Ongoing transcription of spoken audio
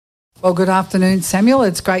Well, good afternoon, Samuel.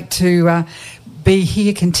 It's great to be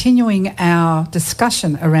here continuing our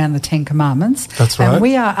discussion around the Ten Commandments. That's right. And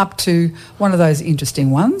we are up to one of those interesting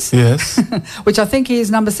ones. Yes. Which I think is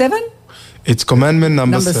number 7? It's commandment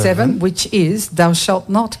number 7. Which is, thou shalt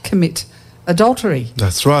not commit adultery.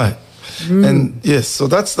 That's right. And yes, so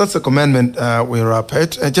that's a commandment we're up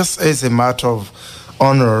at. Just as a matter of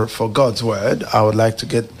honor for God's word, I would like to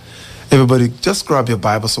get everybody, just grab your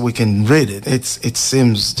Bible so we can read it. It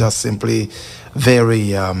seems just simply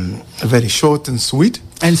very very short and sweet.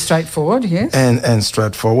 And straightforward, yes. And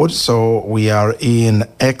straightforward. So we are in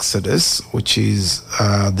Exodus, which is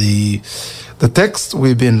the text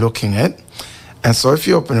we've been looking at. And so if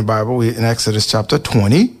you open the Bible, we're in Exodus chapter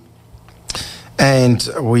 20. And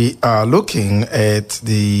we are looking at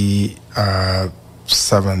the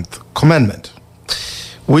 7th commandment,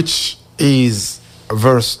 which is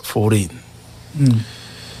verse 14.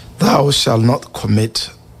 Thou shalt not commit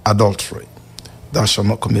adultery. Thou shalt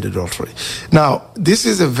not commit adultery. Now, this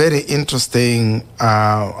is a very interesting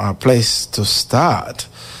place to start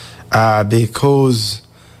because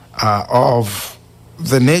of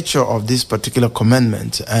the nature of this particular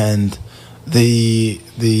commandment and the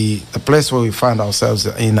place where we find ourselves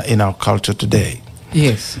in our culture today.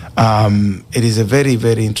 Yes. It is a very,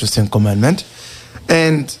 very interesting commandment.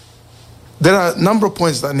 And there are a number of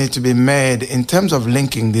points that need to be made in terms of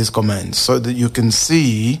linking these commands so that you can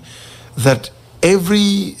see that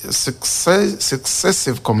every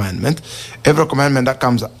successive commandment, every commandment that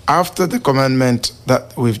comes after the commandment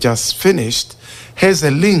that we've just finished, has a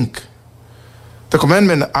link. The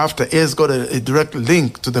commandment after has got a direct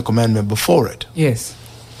link to the commandment before it. Yes.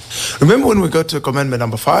 Remember when we got to commandment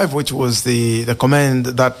number 5, which was the command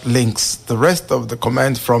that links the rest of the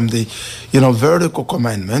command from the, vertical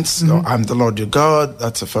commandments. So, I'm the Lord your God.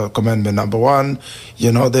 That's for commandment number 1.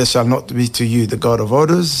 There shall not be to you the God of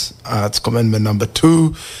others. It's commandment number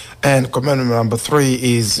 2. And commandment number 3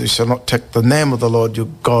 is you shall not take the name of the Lord your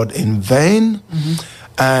God in vain.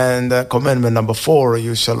 And commandment number 4,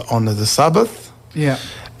 you shall honor the Sabbath. Yeah.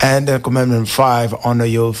 And commandment 5, honor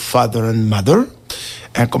your father and mother.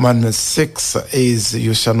 And commandment 6 is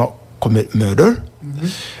you shall not commit murder.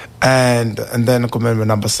 And then commandment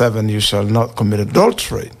number 7, you shall not commit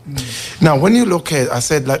adultery. Now, when you look at, I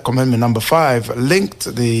said like commandment number 5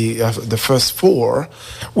 linked the first 4,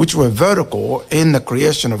 which were vertical in the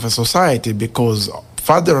creation of a society, because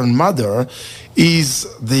father and mother is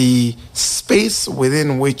the space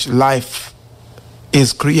within which life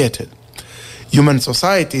is created. Human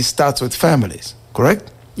society starts with families,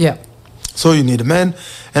 correct? Yeah. So you need a man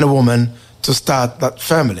and a woman to start that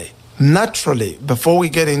family. Naturally, before we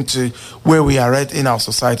get into where we are at in our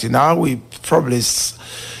society now, we probably,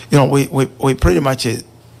 we pretty much a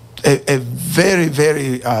very,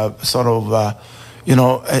 very sort of,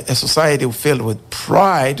 a society filled with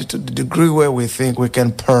pride to the degree where we think we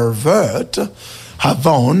can pervert,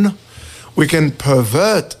 havon, we can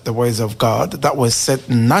pervert the ways of God that was set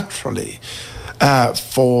naturally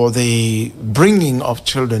for the bringing of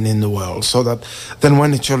children in the world, so that then when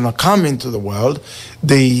the children come into the world,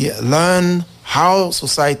 they learn how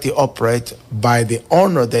society operates by the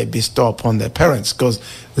honor they bestow upon their parents, because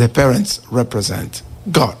their parents represent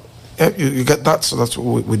God. You get that? So that's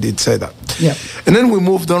what we did say that. Yeah. And then we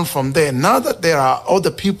moved on from there. Now that there are other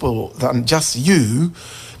people than just you,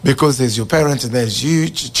 because there's your parents and there's you,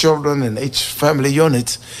 children, and each family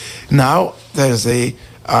unit, now there's the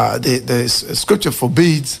scripture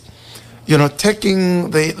forbids,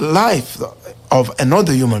 taking the life of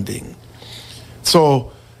another human being.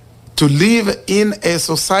 So to live in a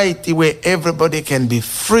society where everybody can be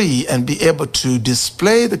free and be able to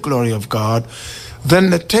display the glory of God,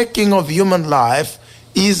 then the taking of human life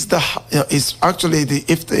is actually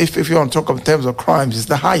if you want to talk in terms of crimes, is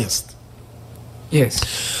the highest.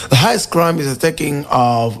 Yes. The highest crime is the taking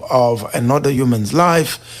of another human's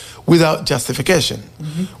life without justification.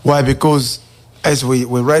 Why? Because as we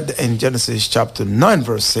read in Genesis chapter 9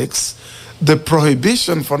 verse 6, the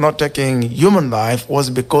prohibition for not taking human life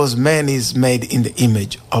was because man is made in the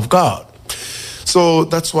image of God. So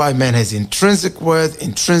that's why man has intrinsic worth,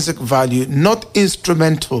 intrinsic value, not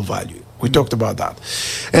instrumental value. We talked about that.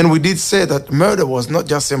 And we did say that murder was not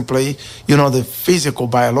just simply, the physical,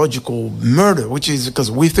 biological murder, which is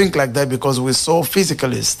because we think like that because we're so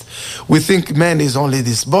physicalist. We think man is only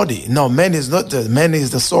this body. No, man is not that. Man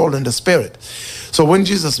is the soul and the spirit. So when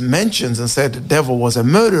Jesus mentions and said the devil was a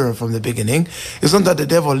murderer from the beginning, it's not that the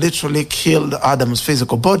devil literally killed Adam's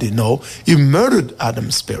physical body. No, he murdered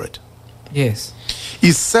Adam's spirit. Yes.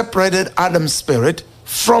 He separated Adam's spirit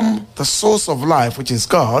from the source of life, which is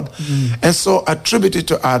God, and so attributed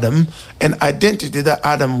to Adam an identity that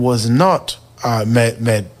Adam was not made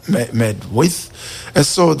with. And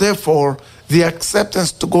so therefore, the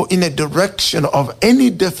acceptance to go in a direction of any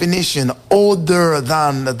definition other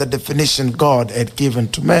than the definition God had given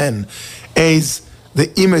to man as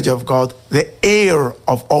the image of God, the heir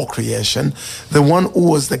of all creation, the one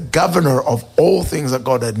who was the governor of all things that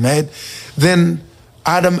God had made, then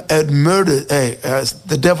Adam had murdered,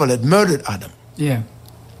 the devil had murdered Adam. Yeah.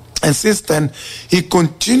 And since then, he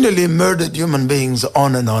continually murdered human beings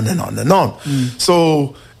on and on and on and on.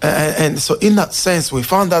 So, and so in that sense, we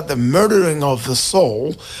found that the murdering of the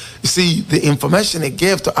soul, you see, the information it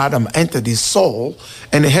gave to Adam entered his soul,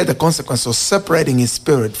 and it had the consequence of separating his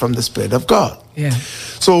spirit from the Spirit of God. Yeah.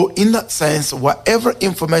 So in that sense, whatever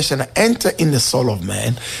information enter in the soul of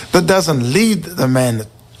man that doesn't lead the man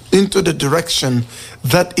into the direction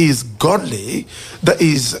that is godly, that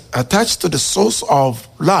is attached to the source of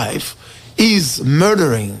life, is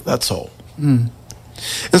murdering that soul. And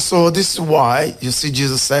so this is why you see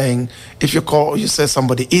Jesus saying, if you say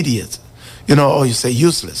somebody idiot, or you say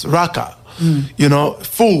useless, raka,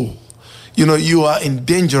 fool, you are in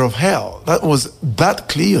danger of hell. That was that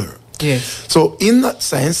clear. Yes. So in that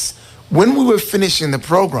sense, when we were finishing the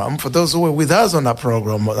program, for those who were with us on that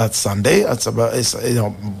program that Sunday, it's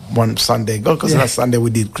one Sunday ago, because last Sunday we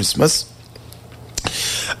did Christmas.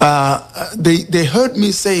 They heard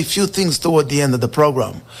me say a few things toward the end of the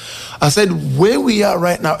program. I said, where we are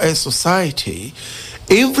right now as society,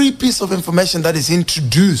 every piece of information that is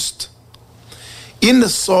introduced in the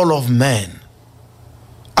soul of man,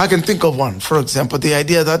 I can think of one. For example, the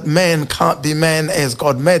idea that man can't be man as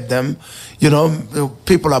God made them.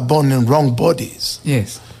 People are born in wrong bodies.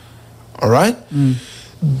 Yes. All right?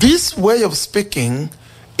 This way of speaking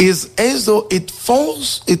is as though it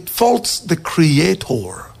faults the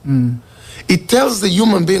Creator. It tells the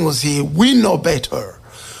human being who's here, we know better.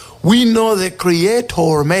 We know the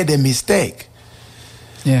Creator made a mistake.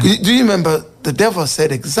 Yeah. Do you remember the devil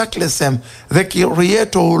said exactly the same? The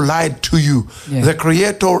Creator lied to you. Yeah. The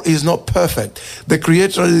Creator is not perfect. The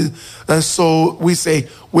Creator is, and so we say,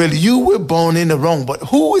 well, you were born in the wrong body.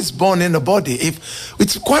 Who is born in the body? If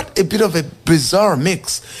it's quite a bit of a bizarre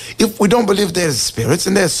mix. If we don't believe there's spirits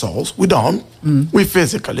and there's souls, we don't. We're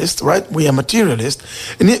physicalists, right? We are materialists.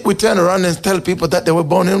 And yet we turn around and tell people that they were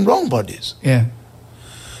born in wrong bodies. Yeah.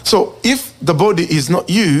 So if the body is not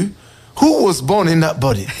you, who was born in that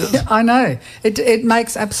body? I know. It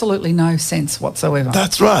makes absolutely no sense whatsoever.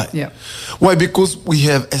 That's right. Yeah. Why? Because we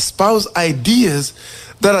have espoused ideas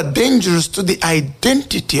that are dangerous to the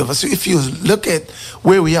identity of us. So if you look at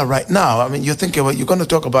where we are right now, I mean, you're thinking, well, you're going to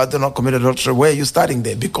talk about do not commit adultery. Where are you starting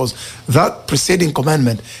there? Because that preceding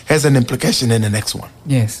commandment has an implication in the next one.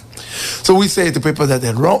 Yes. So we say to people that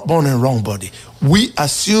they're born in the wrong body. We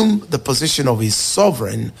assume the position of his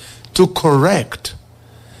sovereign to correct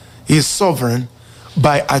his sovereign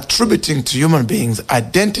by attributing to human beings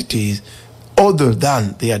identities other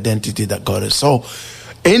than the identity that God is. So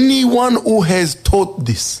anyone who has taught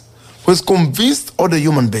this, who has convinced other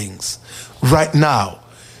human beings right now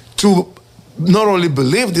to not only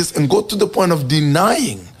believe this and go to the point of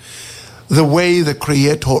denying the way the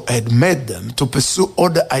Creator had made them, to pursue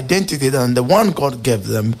other identity than the one God gave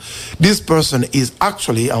them, this person is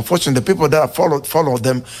actually, unfortunately, the people that follow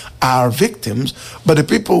them are victims, but the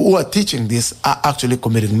people who are teaching this are actually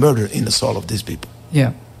committing murder in the soul of these people.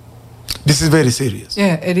 Yeah. This is very serious.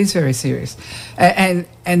 Yeah, it is very serious.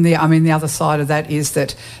 And the other side of that is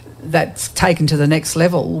that that's taken to the next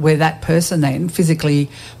level, where that person then physically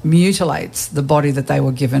mutilates the body that they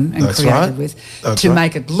were given and created with to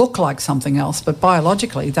make it look like something else, but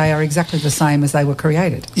biologically they are exactly the same as they were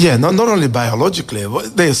created. Yeah, not only biologically,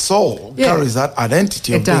 their soul carries that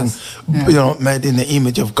identity of being made in the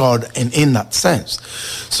image of God, and in that sense.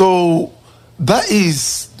 So that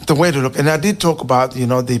is the way to look. And I did talk about,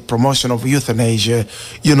 the promotion of euthanasia,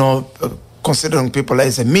 considering people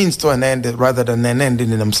as a means to an end rather than an end in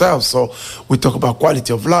themselves. So we talk about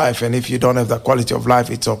quality of life, and if you don't have that quality of life,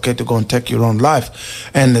 it's okay to go and take your own life.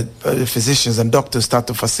 And the physicians and doctors start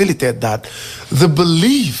to facilitate that. The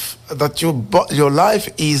belief that your life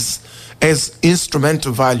is as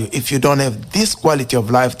instrumental value, if you don't have this quality of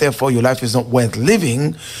life, therefore your life is not worth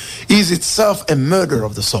living, is itself a murder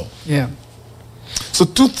of the soul. Yeah. So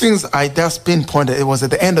two things I just pinpointed. It was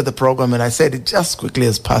at the end of the program, and I said it just quickly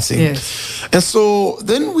as passing. Yes. And so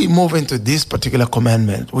then we move into this particular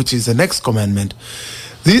commandment, which is the next commandment.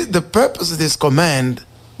 The purpose of this command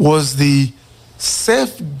was the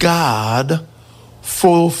safeguard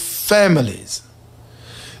for families.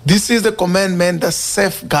 This is the commandment that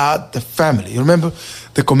safeguard the family. You remember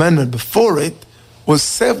the commandment before it was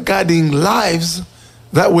safeguarding lives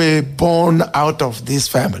that were born out of these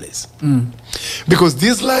families. Because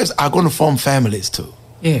these lives are going to form families too.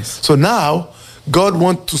 Yes. So now, God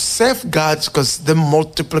wants to safeguard, because the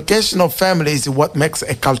multiplication of families is what makes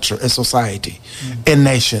a culture, a society, a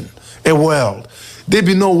nation, a world. There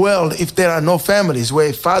be no world if there are no families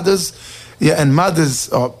where fathers and mothers,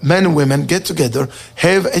 or men and women, get together,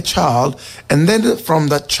 have a child, and then from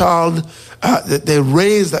that child, they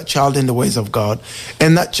raise that child in the ways of God,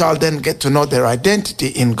 and that child then get to know their identity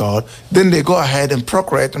in God. Then they go ahead and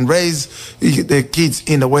procreate and raise their kids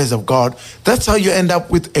in the ways of God. That's how you end up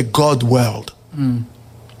with a God world.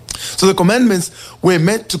 So the commandments were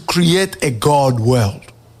meant to create a God world.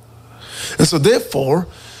 And so therefore,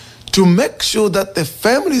 to make sure that the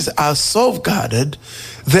families are safeguarded,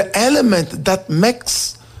 the element that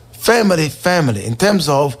makes family in terms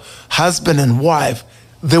of husband and wife,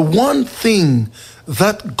 the one thing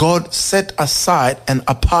that God set aside and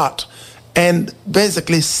apart and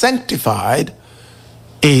basically sanctified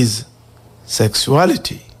is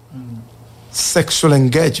sexuality, sexual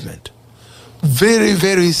engagement. Very,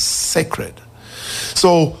 very sacred.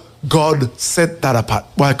 So God set that apart.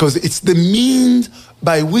 Why? Because it's the means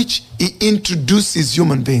by which He introduces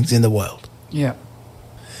human beings in the world. Yeah.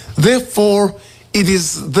 Therefore, it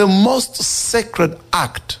is the most sacred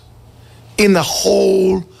act in the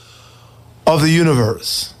whole of the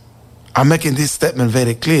universe. I'm making this statement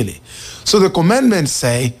very clearly. So the commandments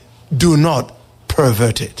say, do not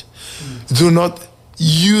pervert it. Do not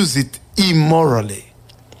use it immorally.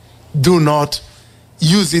 Do not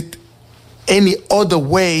use it any other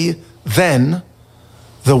way than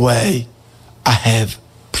the way I have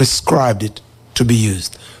prescribed it to be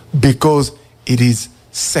used, because it is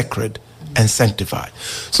sacred and sanctified.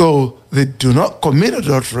 So the do not commit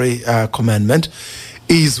adultery commandment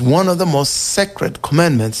is one of the most sacred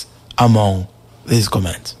commandments among these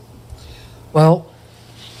commands. Well,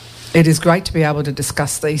 it is great to be able to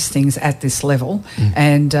discuss these things at this level,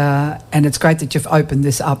 and it's great that you've opened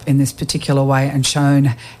this up in this particular way and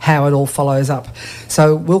shown how it all follows up.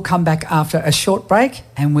 So we'll come back after a short break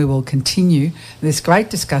and we will continue this great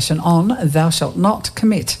discussion on thou shalt not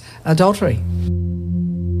commit adultery.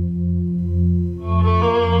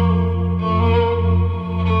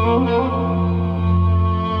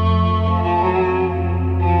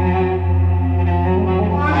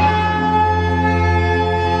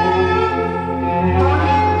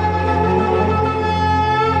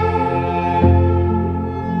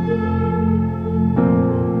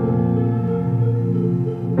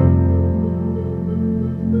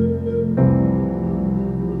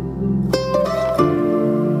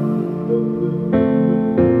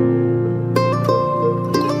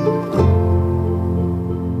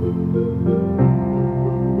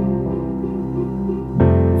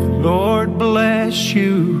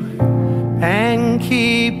 You and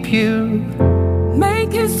keep you.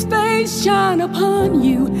 Make His face shine upon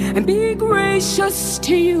you and be gracious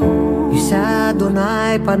to you. Yisa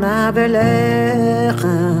Adonai panav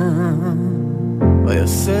elecha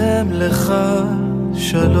vayasem lecha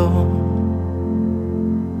shalom.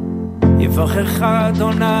 Yivachecha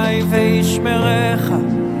Adonai veishmerecha.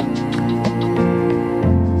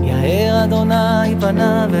 Yair Adonai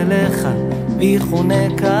panav elecha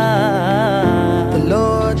vichuneka. The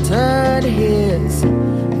Lord turn His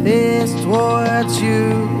face towards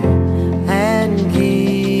you and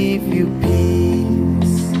give you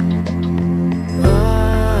peace. Amen.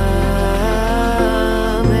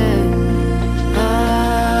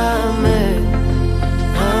 Amen. Amen.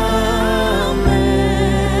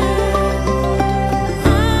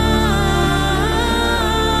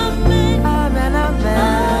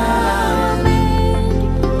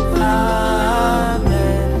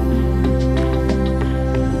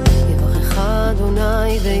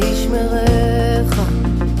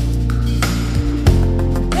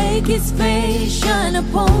 Make His face shine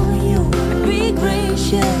upon you, be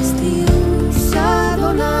gracious to you.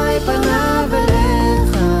 Adonai panav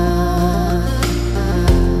elecha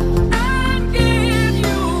And give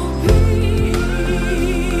you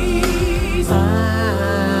peace.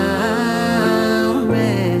 Amen.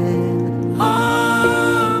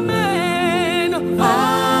 Amen.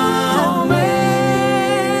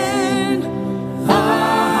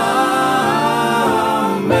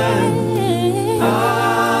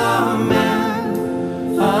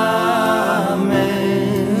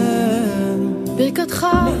 ברכתך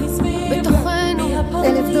בתוכנו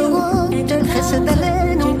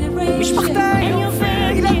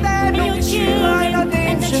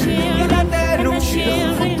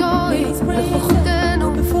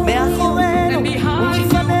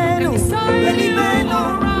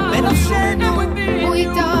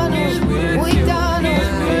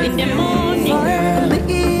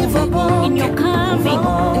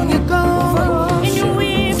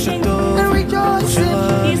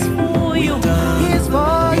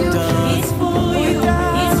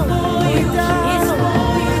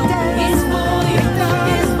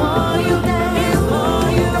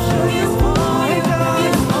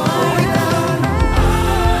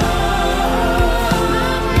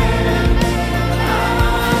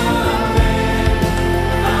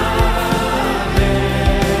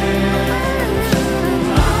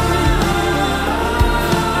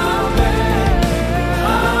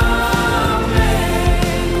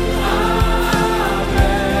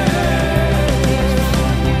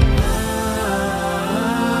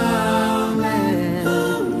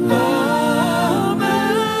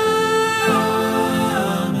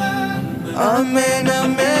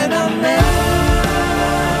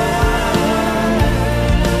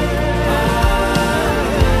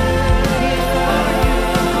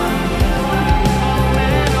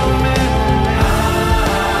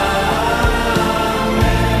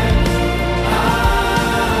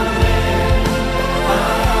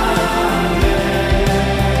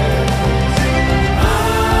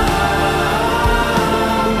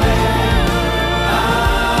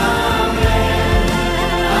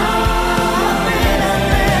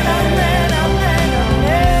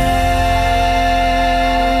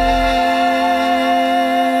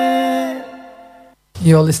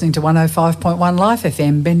You're listening to 105.1 Life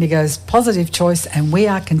FM, Bendigo's Positive Choice, and we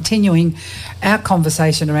are continuing our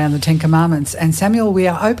conversation around the Ten Commandments. And Samuel, we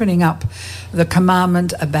are opening up the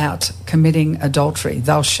commandment about committing adultery.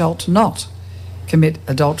 Thou shalt not commit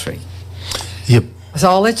adultery. Yep. So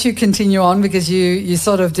I'll let you continue on, because you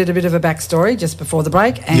sort of did a bit of a backstory just before the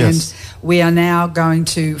break, and Yes. we are now going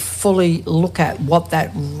to fully look at what that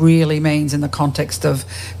really means in the context of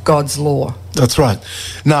God's law. That's right.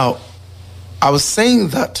 Now, I was saying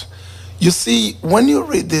that, you see, when you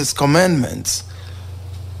read these commandments,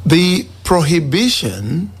 the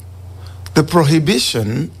prohibition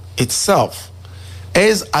itself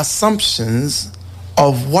is assumptions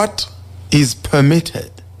of what is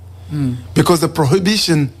permitted. Because the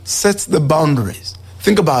prohibition sets the boundaries.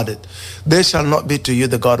 Think about it. There shall not be to you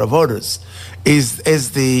the God of others.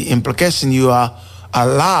 Is the implication you are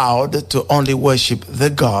allowed to only worship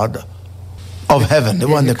the God of heaven, the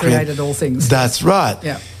one that created all things. That's right.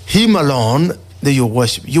 Yeah. Him alone that you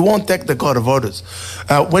worship. You won't take the God of others.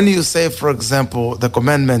 When you say, for example, the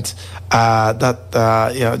commandment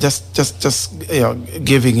just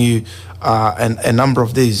giving you a number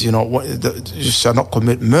of these, you shall not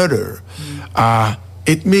commit murder.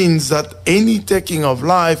 It means that any taking of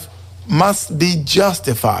life must be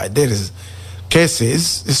justified. There is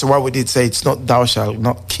cases. This is why we did say it's not thou shalt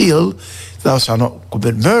not kill, thou shalt not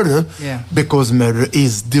commit murder, because murder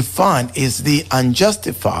is defined is the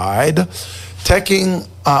unjustified taking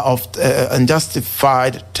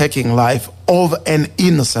unjustified taking life of an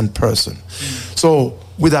innocent person. So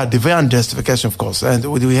without divine justification, of course, and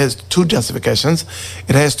we have two justifications.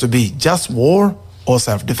 It has to be just war or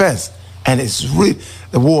self-defense, and it's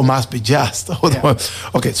the war must be just.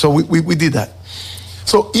 Okay, so we did that.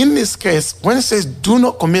 So in this case, when it says do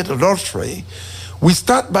not commit adultery, we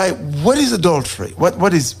start by what is adultery?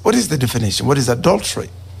 What is the definition? What is adultery?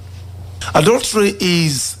 Adultery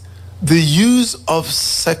is the use of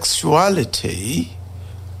sexuality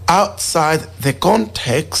outside the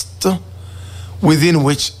context within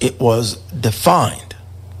which it was defined,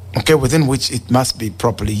 okay, within which it must be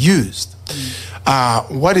properly used.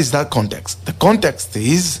 What is that context? The context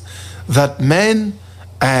is that men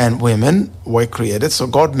and women were created. So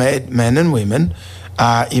God made men and women.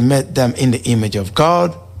 He made them in the image of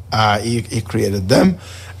God. He created them.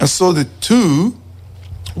 And so the two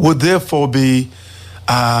would therefore be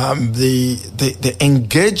the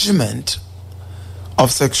engagement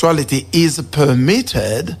of sexuality is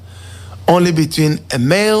permitted only between a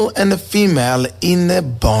male and a female in a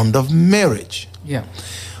bond of marriage. Yeah.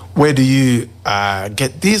 Where do you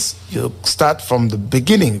get this? You start from the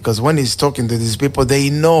beginning, because when he's talking to these people, they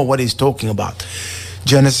know what he's talking about.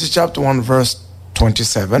 Genesis chapter 1, verse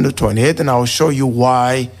 27 to 28, and I'll show you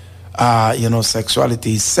why,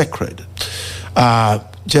 sexuality is sacred.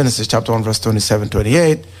 Genesis chapter 1, verse 27,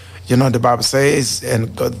 28, the Bible says,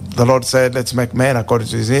 and God, the Lord said, let's make man according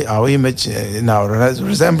to our image, in our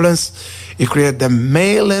resemblance. He created them,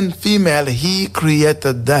 male and female, he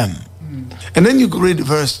created them. And then you read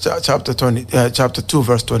chapter 2,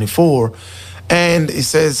 verse 24, and it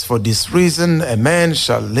says, for this reason, a man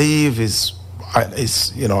shall leave his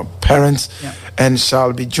parents, and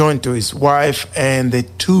shall be joined to his wife, and the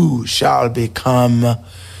two shall become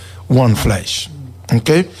one flesh.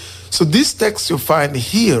 Okay? So this text you find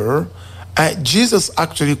here, Jesus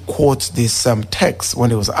actually quotes this same text when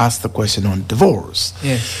he was asked the question on divorce.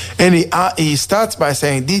 Yes. And he starts by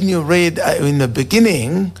saying, didn't you read in the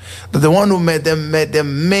beginning that the one who made them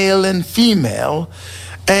male and female,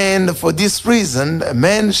 and for this reason a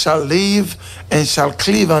man shall leave and shall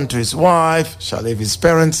cleave unto his wife, shall leave his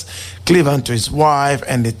parents, cleave unto his wife,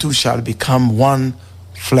 and the two shall become one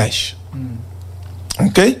flesh.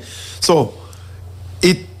 Okay? So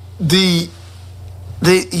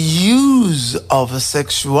the use of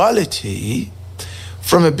sexuality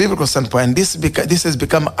from a biblical standpoint, this has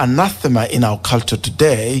become anathema in our culture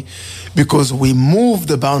today, because we move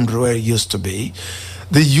the boundary where it used to be.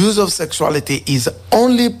 The use of sexuality is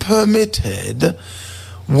only permitted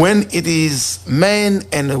when it is man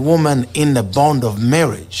and a woman in a bond of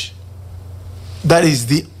marriage. That is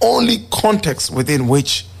the only context within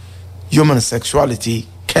which human sexuality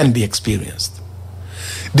can be experienced.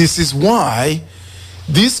 This is why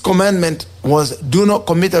this commandment was do not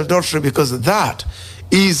commit adultery, because that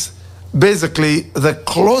is basically the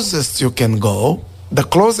closest you can go. The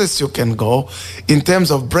closest you can go in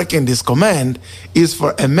terms of breaking this command is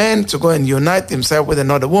for a man to go and unite himself with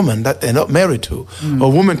another woman that they're not married to, or a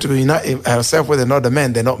woman to unite herself with another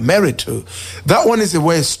man they're not married to. That one is a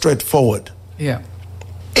way straightforward. Yeah.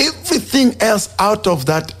 Everything else out of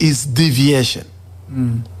that is deviation.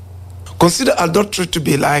 Consider adultery to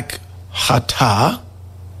be like hata,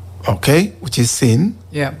 okay, which is sin.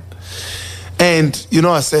 Yeah. And,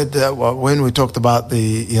 I said when we talked about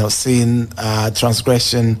the, sin,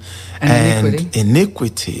 transgression, and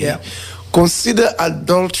iniquity, yeah. Consider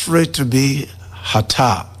adultery to be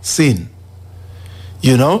hata, sin.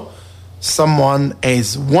 Someone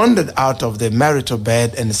has wandered out of their marital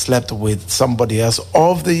bed and slept with somebody else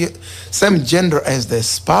of the same gender as their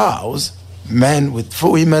spouse, men with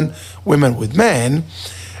women, women with men,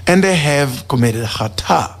 and they have committed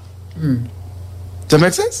hata. Does that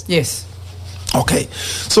make sense? Yes. Okay.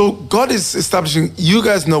 So God is establishing, you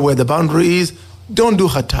guys know where the boundary is, don't do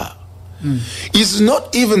hata. He's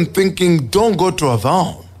not even thinking, don't go to a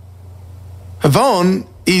vow. A vow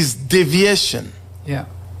is deviation. Yeah.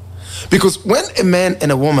 Because when a man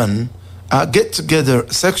and a woman get together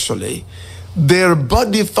sexually, their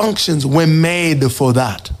body functions were made for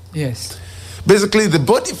that. Yes. Basically, the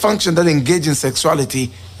body function that engage in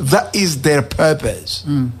sexuality, that is their purpose.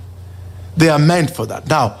 They are meant for that.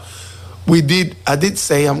 Now, I did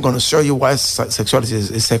say, I'm going to show you why sexuality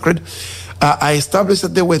is sacred. I established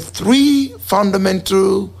that there were 3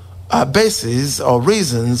 fundamental bases or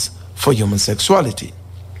reasons for human sexuality.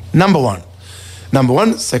 Number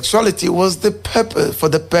one, sexuality was the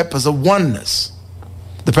purpose of oneness.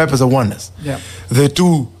 The purpose of oneness. Yeah. The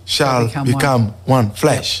two shall become one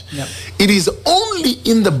flesh. Yep. It is only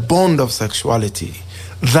in the bond of sexuality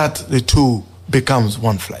that the two becomes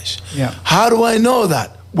one flesh. Yeah. How do I know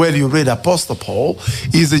that? Well, you read Apostle Paul.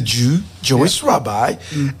 He's a Jewish rabbi,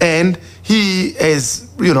 and he is,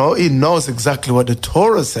 he knows exactly what the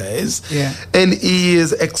Torah says, and he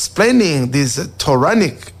is explaining this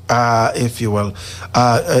Toranic, if you will,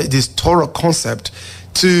 this Torah concept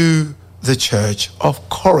to the church of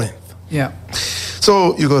Corinth. Yeah.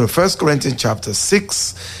 So you go to 1 Corinthians chapter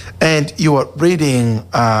 6, and you are reading,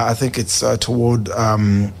 I think it's toward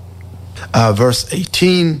verse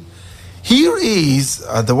 18. Here is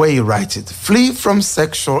the way he writes it. Flee from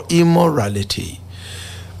sexual immorality.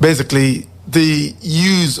 Basically, the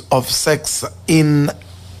use of sex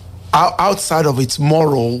outside of its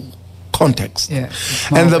moral context. Yeah,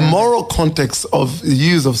 and the moral context of the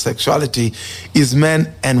use of sexuality is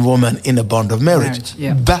man and woman in a bond of marriage.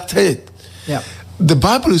 Yeah. That's it. Yeah. The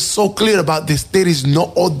Bible is so clear about this. There is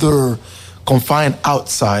no other confined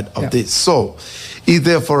outside of this. So, it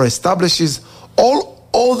therefore establishes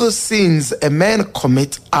all the sins a man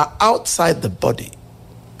commits are outside the body.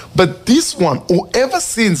 But this one, whoever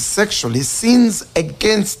sins sexually, sins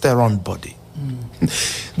against their own body.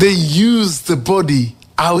 They use the body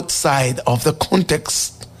outside of the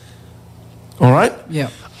context. All right? Yeah.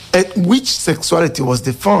 At which sexuality was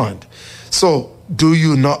defined. So, do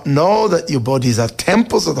you not know that your bodies are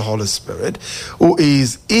temples of the Holy Spirit, who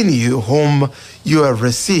is in you, whom you have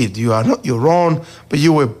received? You are not your own, but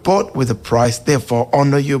you were bought with a price. Therefore,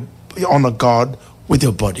 honor God with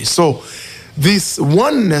your body. So, this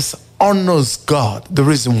oneness honors God. The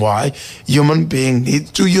reason why human being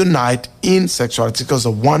needs to unite in sexuality because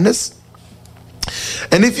of oneness.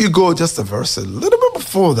 And if you go just a verse a little bit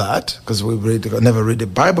before that, because we never read a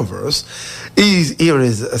Bible verse, here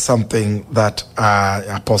is something that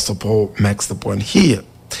Apostle Paul makes the point here.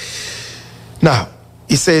 Now,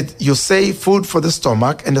 he said, you say food for the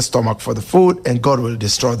stomach and the stomach for the food, and God will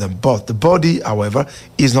destroy them both. The body, however,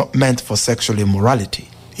 is not meant for sexual immorality.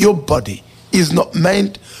 Your body is not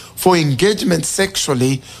meant for engagement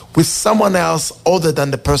sexually with someone else other than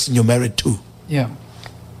the person you're married to. Yeah.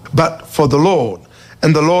 But for the Lord,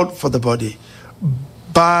 and the Lord for the body.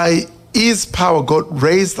 By his power, God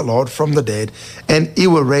raised the Lord from the dead, and he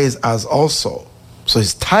will raise us also. So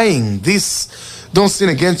he's tying this, don't sin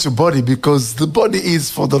against your body, because the body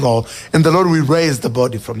is for the Lord, and the Lord will raise the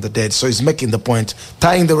body from the dead. So he's making the point,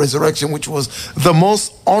 tying the resurrection, which was the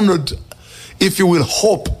most honored, if you will,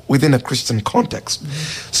 hope within a Christian context.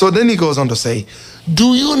 So then he goes on to say,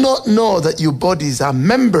 do you not know that your bodies are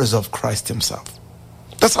members of Christ himself?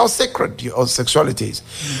 That's how sacred your sexuality is.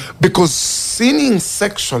 Because sinning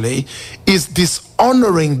sexually is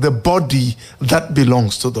dishonoring the body that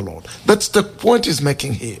belongs to the Lord. That's the point he's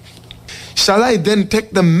making here. Shall I then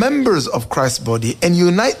take the members of Christ's body and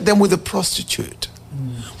unite them with a prostitute?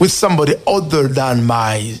 With somebody other than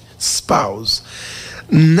my spouse?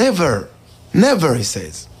 Never, never, he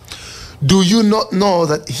says. Do you not know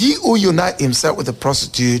that he who unites himself with a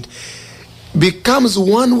prostitute becomes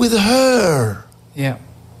one with her? Yeah.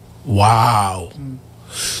 Wow.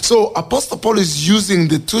 So Apostle Paul is using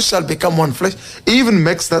the two shall become one flesh. He even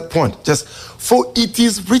makes that point. Just, for it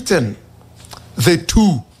is written, the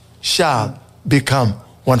two shall become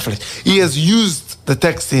one flesh. He has used the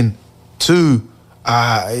text in two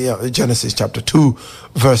Genesis chapter 2,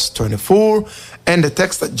 verse 24, and the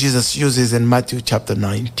text that Jesus uses in Matthew chapter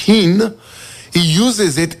 19, he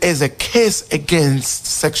uses it as a case against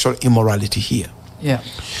sexual immorality here. Yeah.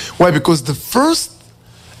 Why? Because the first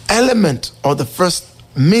element or the first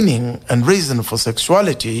meaning and reason for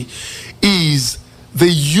sexuality is the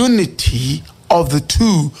unity of the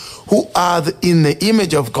two who are in the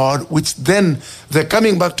image of God, which then they're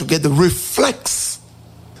coming back together reflects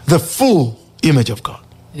the full image of God.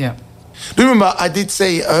 Yeah. Remember, I did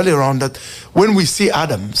say earlier on that when we see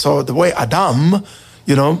Adam, so the way Adam,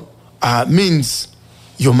 means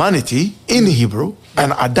humanity in Hebrew,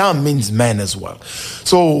 and Adam means man as well.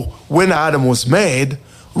 So when Adam was made,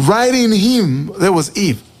 right in him, there was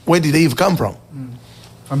Eve. Where did Eve come from?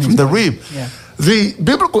 From the rib. Yeah. The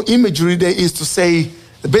biblical imagery there is to say,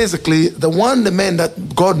 basically, the man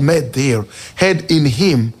that God made there had in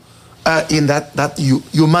him, in that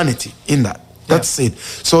humanity, in that. That's it.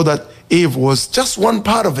 So that Eve was just one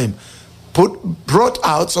part of him, brought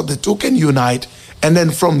out so the two can unite, and then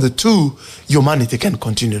from the two, humanity can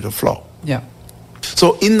continue to flow. Yeah.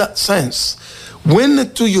 So in that sense, when the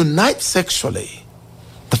two unite sexually,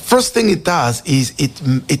 the first thing it does is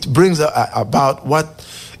it brings about what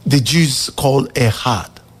the Jews call ehad.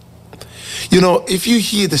 If you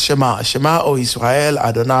hear the Shema, O Israel,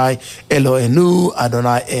 Adonai Eloheinu,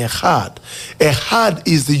 Adonai Echad. Echad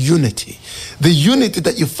is the unity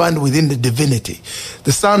that you find within the divinity.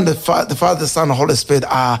 The Son, the Father, the Son, the Holy Spirit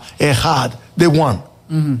are Echad, they're one.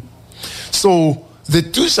 Mm-hmm. So the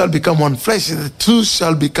two shall become one flesh, the two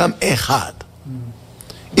shall become Echad.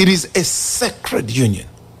 It is a sacred union,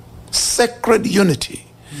 sacred unity.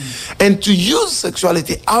 And to use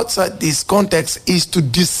sexuality outside this context is to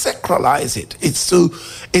desacralize it. It's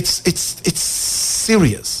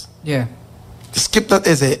serious. Yeah. Just keep that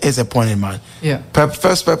as a point in mind. Yeah.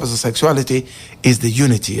 First purpose of sexuality is the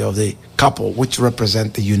unity of the couple, which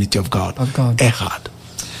represent the unity of God. Of God. Echad.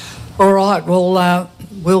 All right. Well,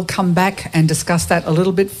 we'll come back and discuss that a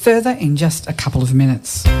little bit further in just a couple of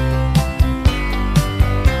minutes.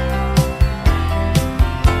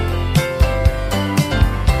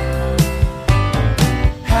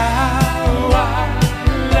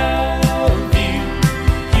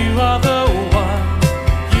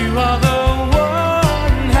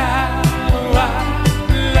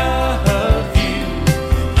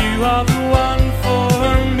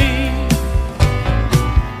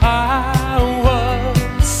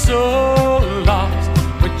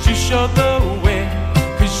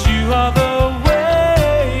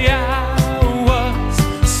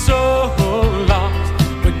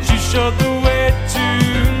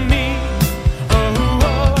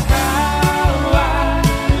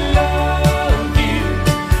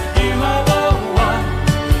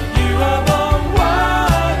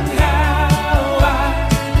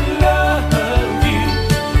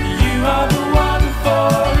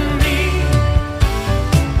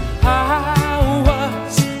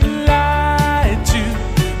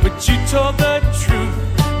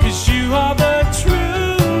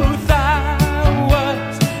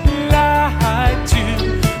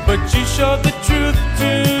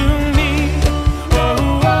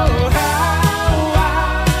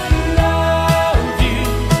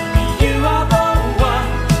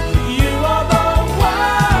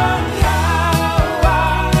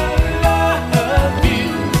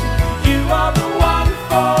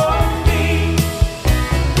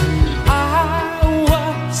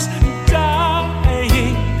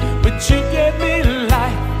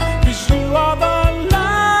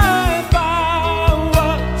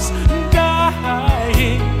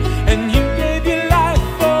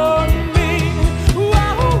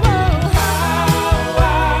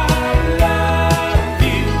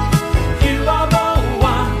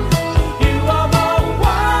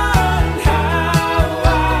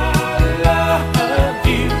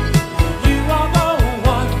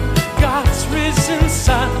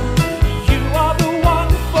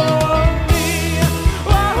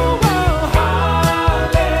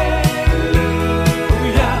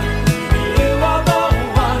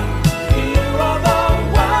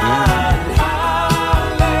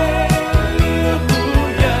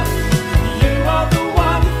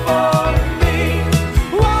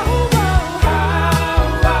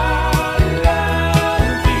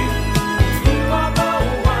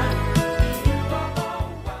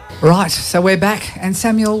 Right, so we're back. And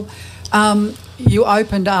Samuel, you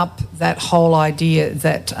opened up that whole idea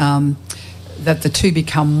that that the two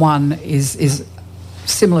become one is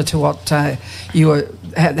similar to what you were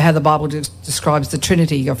how the Bible describes the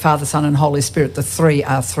Trinity, your Father, Son and Holy Spirit, the three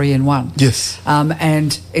are three in one. Yes.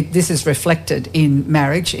 And this is reflected in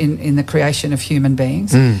marriage, in the creation of human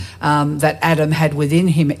beings, that Adam had within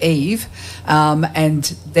him Eve, and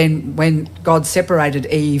then when God separated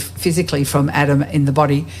Eve physically from Adam in the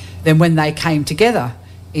body, then when they came together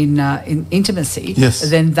in intimacy, yes,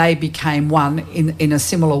 then they became one in a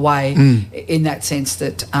similar way, in that sense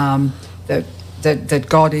that that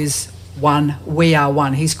God is one, we are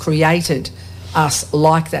one. He's created us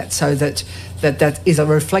like that, so that is a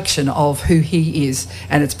reflection of who He is,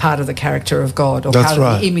 and it's part of the character of God, or part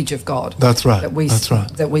of the image of God. That's right.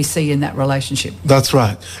 That we see in that relationship. That's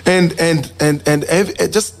right. And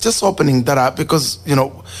just opening that up, because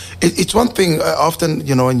it's one thing often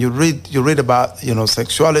when you read about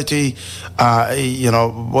sexuality,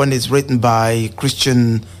 when it's written by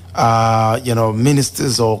Christian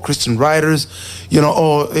ministers or Christian writers,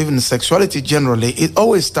 or even sexuality generally, it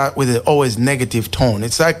always starts with an always negative tone.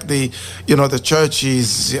 It's like the church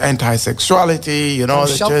is anti-sexuality,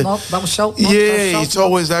 it's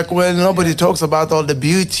always like, well, nobody talks about all the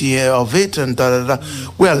beauty of it and da da da.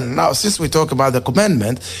 Well, now since we talk about the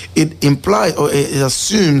commandment, it implies or it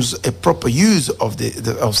assumes a proper use of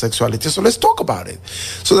of sexuality. So let's talk about it,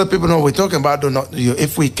 so that people know what we're talking about.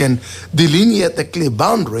 If we can delineate the clear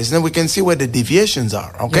boundaries, then we can see where the deviations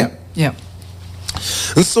are. Okay. Yeah.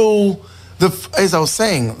 And so, as I was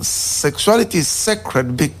saying, sexuality is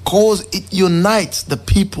sacred because it unites the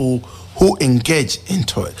people who engage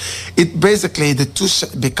into it. It basically, the two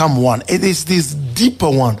become one. It is this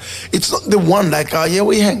deeper one. It's not the one like,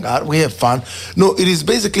 we hang out, we have fun. No, it is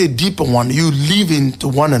basically a deeper one. You live into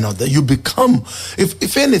one another. You become,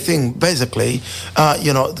 if anything, basically,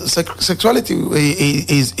 sexuality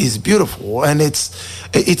is beautiful, and it's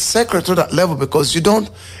sacred to that level, because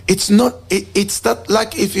it's that,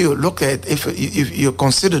 like if you look at, if you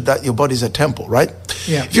consider that your body is a temple, right?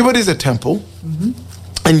 Yeah. If your body is a temple,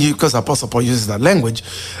 and because Apostle Paul uses that language,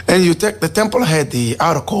 and you take the temple had the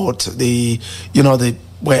outer court,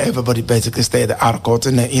 where everybody basically stay, the outer court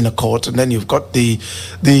and the inner court, and then you've got the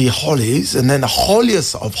holies, and then the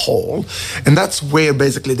holiest of all, and that's where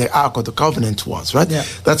basically the Ark of the Covenant was, right? Yeah.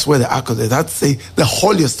 That's where the Ark of that's the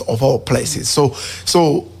holiest of all places. So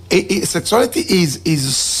sexuality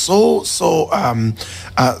is so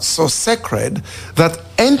sacred that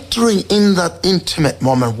entering in that intimate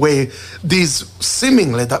moment where these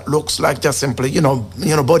seemingly that looks like just simply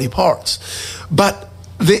body parts, but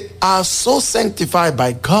they are so sanctified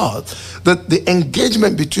by God that the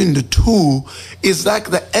engagement between the two is like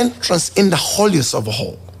the entrance in the holiest of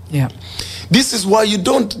all. Yeah. This is why you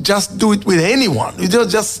don't just do it with anyone. You don't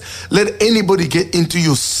just let anybody get into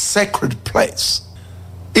your sacred place.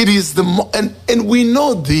 It is and we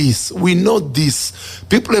know this. We know this.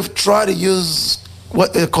 People have tried to use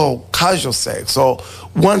what they call casual sex or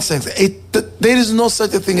one sex. There is no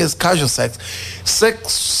such a thing as casual sex.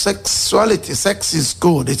 Sexuality, sex is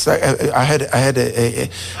good. It's like I had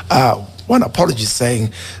one apologist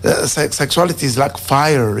saying sexuality is like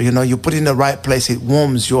fire. You put it in the right place, it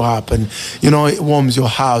warms you up, and it warms your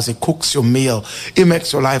house, it cooks your meal, it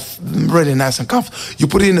makes your life really nice and comfortable. You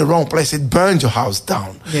put it in the wrong place, it burns your house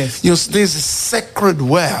down. Yes. There's a sacred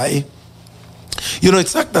way.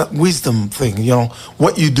 It's like that wisdom thing,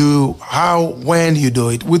 what you do, how, when you do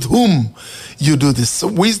it, with whom you do this. So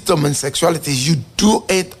wisdom and sexuality, you do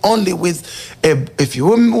it only with, if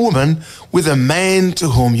you're a woman, with a man to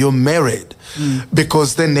whom you're married.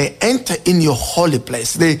 Because then they enter in your holy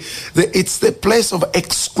place. It's the place of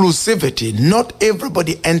exclusivity. Not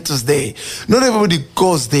everybody enters there. Not everybody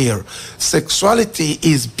goes there. Sexuality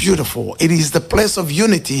is beautiful. It is the place of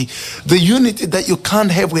unity, the unity that you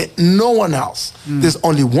can't have with no one else. There's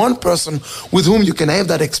only one person with whom you can have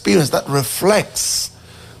that experience that reflects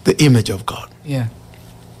the image of God. Yeah.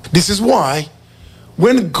 This is why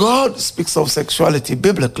when God speaks of sexuality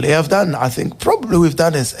biblically, we've done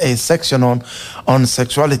a section on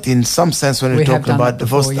sexuality in some sense when we're talking about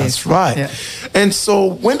divorce. Before, that's yes. right. Yeah. And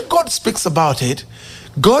so when God speaks about it,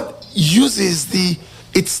 God uses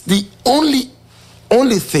it's the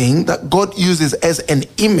only thing that God uses as an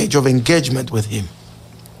image of engagement with Him.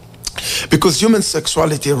 Because human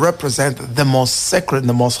sexuality represents the most sacred,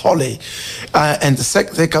 the most holy, and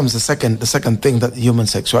there comes the second thing that human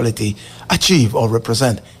sexuality achieve or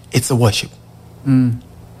represent. It's the worship.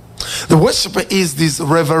 The worship is this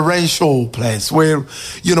reverential place where,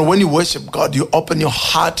 when you worship God, you open your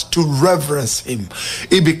heart to reverence Him.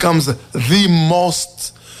 It becomes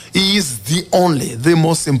He is the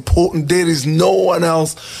most important. There is no one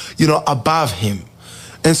else, above Him.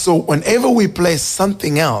 And so whenever we place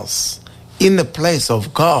something else in the place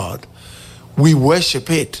of God, we worship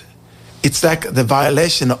it, it's like the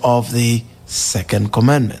violation of the second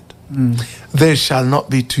commandment. There shall not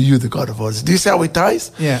be to you the God of others. Do you see how it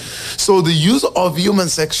ties? Yeah. So the use of human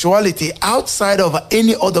sexuality outside of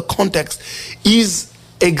any other context is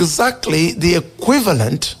exactly the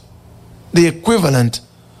equivalent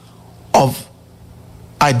of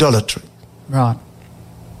idolatry. Right.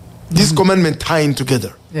 This commandment tying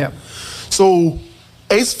together. Yeah. So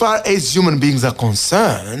as far as human beings are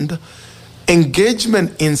concerned,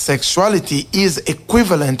 engagement in sexuality is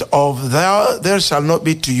equivalent of there shall not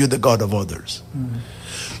be to you the God of others.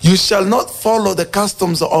 You shall not follow the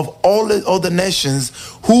customs of all the other nations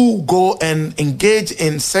who go and engage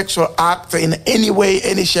in sexual acts in any way,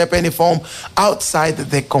 any shape, any form outside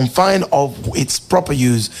the confine of its proper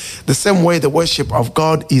use. The same way the worship of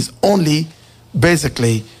God is only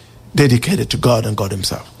basically dedicated to God and God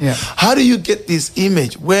himself. Yeah. How do you get this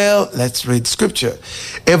image? Well, let's read scripture.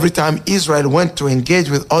 Every time Israel went to engage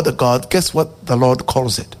with other gods, guess what the Lord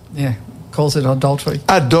calls it? Yeah. Calls it adultery.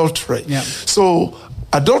 Adultery. Yeah. So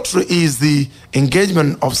adultery is the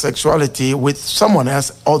engagement of sexuality with someone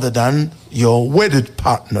else other than your wedded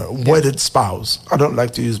partner, wedded spouse. I don't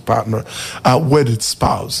like to use partner, wedded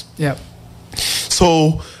spouse. Yeah.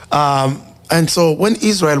 So, and so when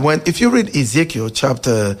Israel went, if you read Ezekiel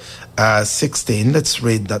chapter 16, let's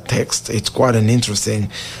read that text. It's quite an interesting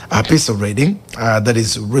piece of reading that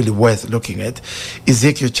is really worth looking at.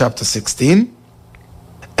 Ezekiel chapter 16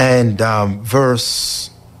 and verse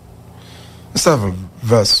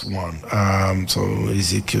 1. So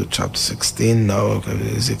Ezekiel chapter 16,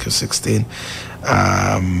 Ezekiel 16.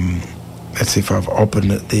 Let's see if I've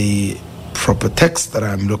opened the proper text that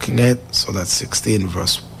I'm looking at. So that's 16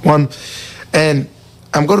 verse 1. And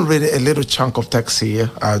I'm going to read a little chunk of text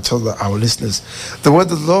here. I'll tell our listeners. The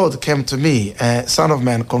word of the Lord came to me, Son of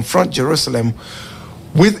man, confront Jerusalem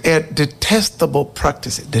with a detestable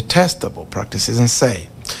practices, and say,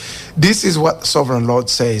 this is what the sovereign Lord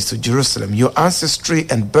says to Jerusalem. Your ancestry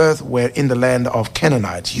and birth were in the land of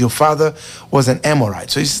Canaanites. Your father was an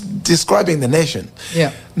Amorite. So he's describing the nation.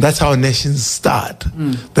 Yeah. That's how nations start.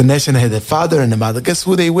 The nation had a father and a mother. Guess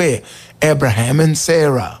who they were? Abraham and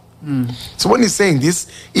Sarah. So when he's saying this,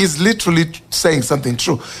 he's literally saying something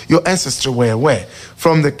true. Your ancestry were where?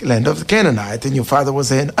 From the land of the Canaanite, and your father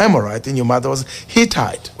was an Amorite, and your mother was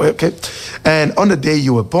Hittite. Okay? And on the day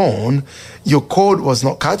you were born, your cord was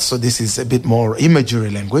not cut, so this is a bit more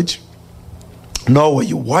imagery language. Nor were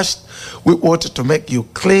you washed with water to make you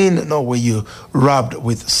clean, nor were you rubbed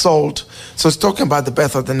with salt. So it's talking about the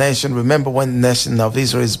birth of the nation. Remember when the nation of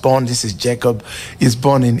Israel is born, this is Jacob, is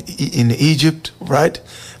born in Egypt, right?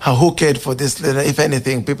 Who cared for this? If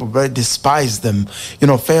anything, people very despised them.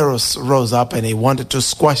 Pharaoh rose up and he wanted to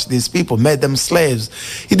squash these people, made them slaves.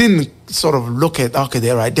 He didn't sort of look at,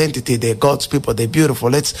 their identity, they're God's people, they're beautiful,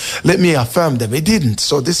 let me affirm them. He didn't.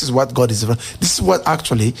 So this is what God is, this is what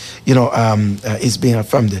actually, is being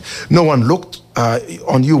affirmed there. No one looked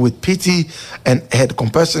on you with pity and had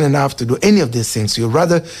compassion enough to do any of these things. You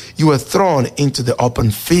were thrown into the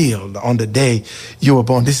open field on the day you were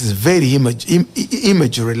born. This is very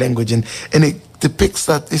imagery language, and it depicts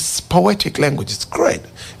that. It's poetic language. It's great.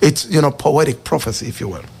 It's poetic prophecy, if you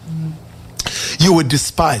will. You were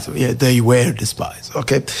despised. Yeah, they were despised.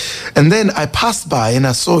 Okay. And then I passed by and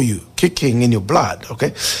I saw you kicking in your blood.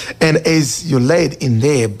 Okay. And as you laid in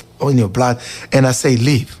there on your blood, and I say,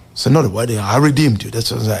 leave. So not a word, I redeemed you.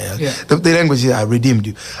 That's what I'm saying. Yeah. The language is, I redeemed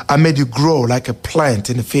you. I made you grow like a plant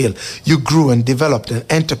in the field. You grew and developed and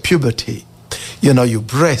entered puberty. Your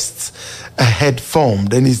breasts had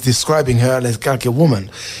formed, and he's describing her as like a woman.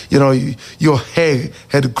 Your hair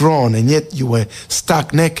had grown, and yet you were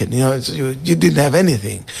stark naked. You didn't have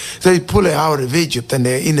anything. So he pulled her out of Egypt, and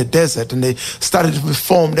they're in the desert, and they started to be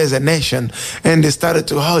formed as a nation, and they started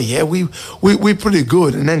to, we're pretty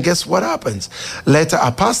good. And then guess what happens? Later I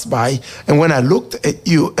passed by, and when I looked at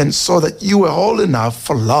you and saw that you were whole enough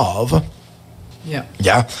for love,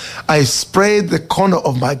 I sprayed the corner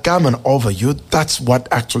of my garment over you. That's what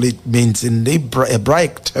actually it means in the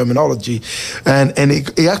Hebraic terminology. And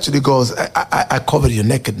it actually goes, I covered your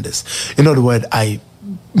nakedness. In other words, I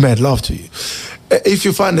made love to you. If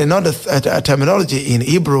you find another terminology in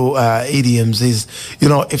Hebrew idioms is,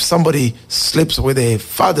 if somebody sleeps with a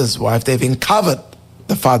father's wife, they've uncovered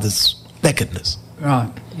the father's nakedness.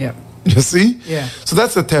 Right, yeah. You see? Yeah. So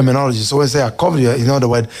that's the terminology. So when I say I covered you, in other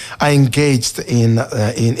words, I engaged in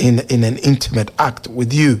an intimate act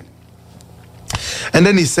with you. And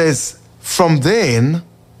then he says, from then,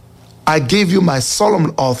 I gave you my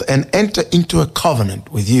solemn oath and enter into a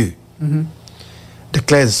covenant with you.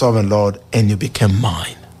 Declares the sovereign Lord, and you became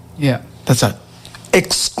mine. Yeah. That's a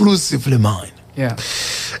exclusively mine. Yeah.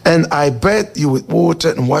 And I bathe you with water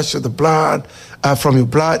and wash the blood from your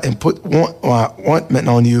blood and put ointment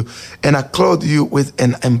on you. And I clothe you with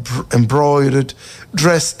an embroidered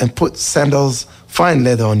dress and put sandals, fine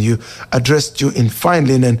leather on you. I dressed you in fine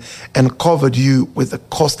linen and covered you with a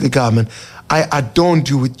costly garment. I adorned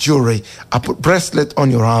you with jewelry. I put bracelet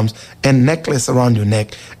on your arms and necklace around your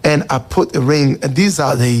neck. And I put a ring. And these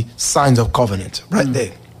are the signs of covenant right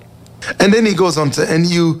there. And then he goes on to, and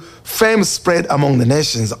you fame spread among the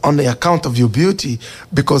nations on the account of your beauty,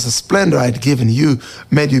 because the splendor I had given you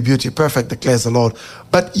made your beauty perfect, declares the Lord.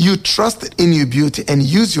 But you trusted in your beauty and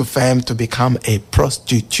used your fame to become a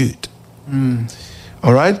prostitute.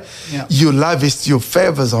 All right? Yeah. You lavished your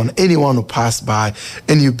favors on anyone who passed by,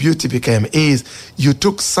 and your beauty became ease. You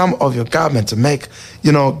took some of your garment to make,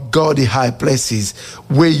 gaudy high places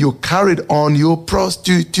where you carried on your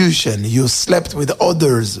prostitution. You slept with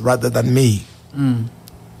others rather than me.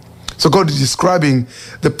 So God is describing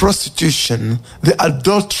the prostitution, the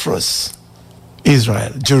adulterous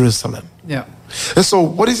Israel, Jerusalem. Yeah. And so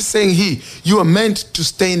what is he saying here? You are meant to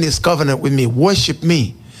stay in this covenant with me, worship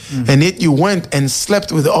me. And yet you went and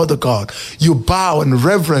slept with the other God. You bow and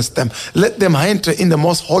reverence them. Let them enter in the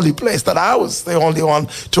most holy place, that I was the only one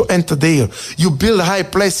to enter there. You build high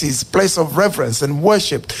places, place of reverence and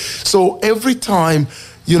worship. So every time,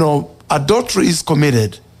 adultery is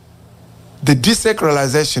committed, the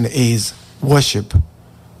desacralization is worship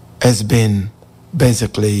has been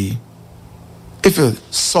basically,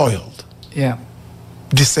 soiled. Yeah.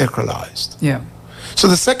 Desacralized. Yeah. So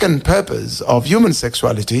the second purpose of human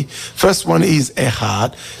sexuality, first one is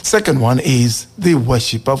ehad, second one is the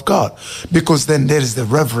worship of God. Because then there is the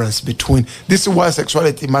reverence between, this is why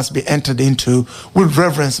sexuality must be entered into with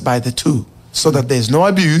reverence by the two, so that there's no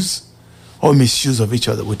abuse or misuse of each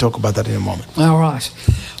other. We'll talk about that in a moment. All right.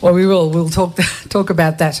 Well, we will. We'll talk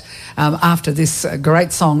about that after this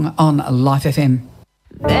great song on Life FM.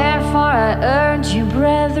 Therefore I urge you,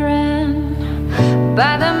 brethren,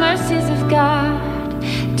 by the mercies of God,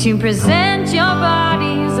 to present your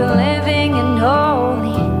bodies a living and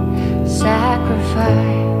holy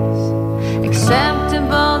sacrifice,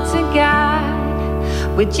 acceptable to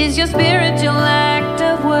God, which is your spiritual act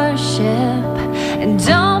of worship. And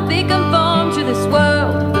don't be conformed to this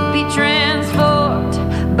world, but be transformed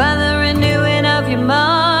by the renewing of your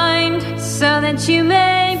mind, so that you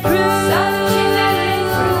may prove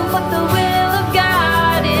what the will of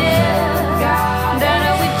God is,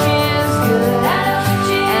 that which is good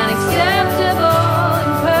and acceptable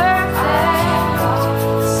and perfect,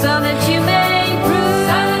 so that you may prove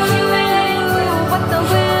what the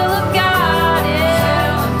will of God is,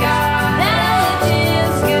 that which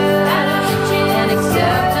is good and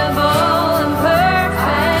acceptable and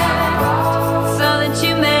perfect, so that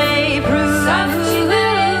you may prove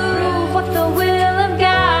what the will of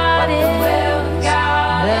God is,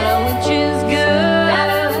 that which is good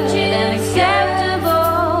and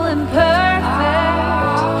acceptable and perfect,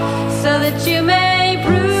 so that you may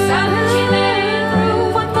prove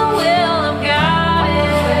what the will of God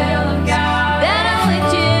is, that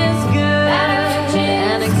which is good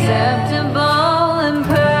and acceptable and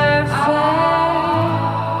perfect.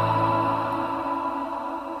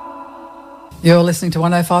 You're listening to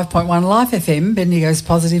 105.1 Life FM, Bendigo's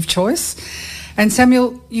Positive Choice. And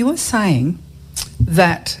Samuel, you were saying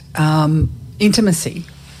that intimacy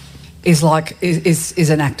is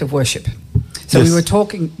an act of worship. So Yes. we're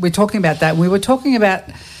talking about that. We were talking about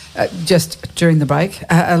just during the break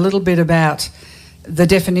a little bit about the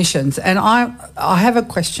definitions. And I have a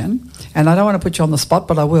question, and I don't want to put you on the spot,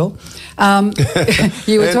 but I will.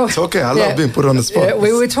 You were It's okay. I love being put on the spot.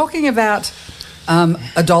 We were talking about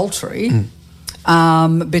adultery.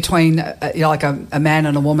 Between like a man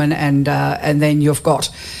and a woman, and then you've got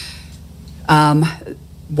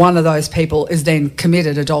one of those people is then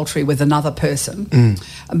committed adultery with another person.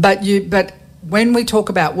 But when we talk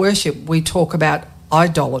about worship, we talk about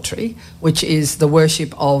idolatry, which is the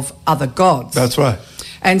worship of other gods. That's right.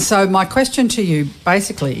 And so my question to you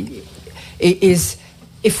basically is,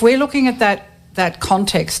 if we're looking at that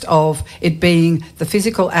context of it being the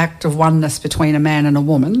physical act of oneness between a man and a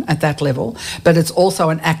woman at that level, but it's also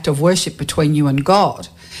an act of worship between you and God,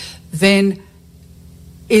 then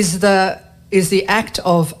is the act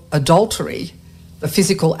of adultery the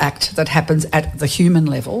physical act that happens at the human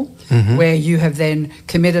level, where you have then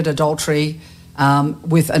committed adultery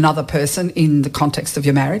with another person in the context of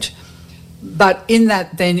your marriage, but in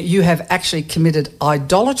that then you have actually committed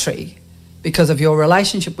idolatry because of your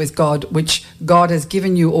relationship with God, which God has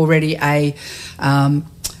given you already a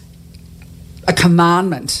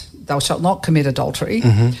commandment thou shalt not commit adultery,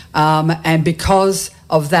 and because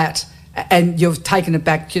of that, and you've taken it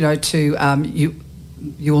back, to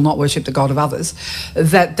you will not worship the god of others.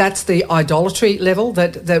 That's the idolatry level.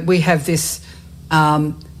 That we have this.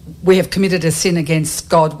 We have committed a sin against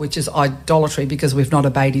God, which is idolatry, because we've not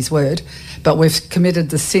obeyed his word. But we've committed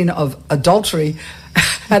the sin of adultery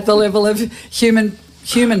at the level of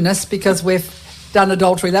humanness, because we've done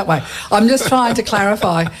adultery that way. I'm just trying to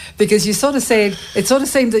clarify, because you sort of said, it sort of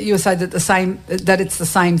seemed that you were saying that it's the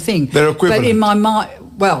same thing. They're equivalent. But in my mind,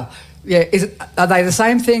 are they the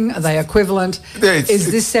same thing? Are they equivalent?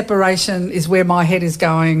 Is this separation, is where my head is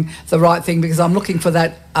going, the right thing? Because I'm looking for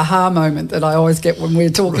that aha moment that I always get when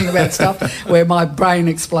we're talking about stuff, where my brain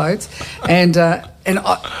explodes, and that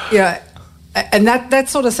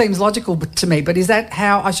sort of seems logical to me. But is that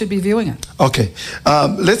how I should be viewing it? Okay,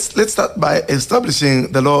 let's start by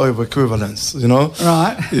establishing the law of equivalence.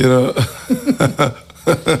 Right.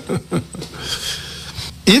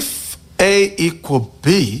 If A equal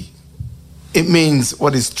B, it means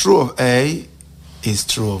what is true of A is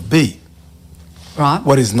true of B. Right.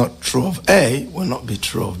 What is not true of A will not be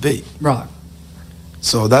true of B. Right.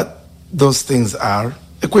 So those things are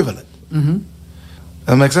equivalent. Mm-hmm.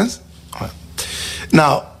 That make sense? All right.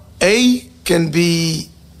 Now, A can be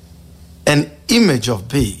an image of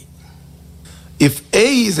B. If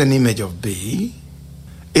A is an image of B,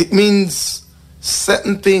 it means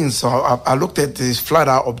certain things. So I looked at this flat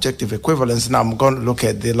out objective equivalence, and I'm going to look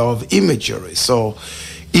at the law of imagery. So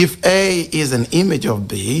if A is an image of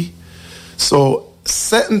B, so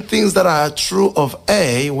certain things that are true of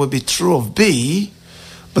A will be true of B,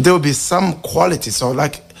 but there will be some quality. So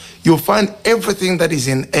like you'll find everything that is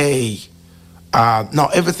in A,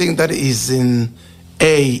 everything that is in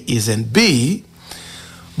A is in B,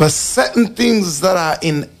 but certain things that are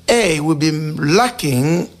in A will be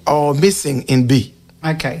lacking or missing in B.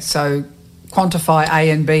 Okay, so quantify A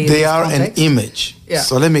and B. They are an image. Yeah.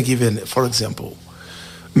 So let me give you, for example,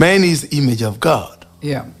 man is the image of God.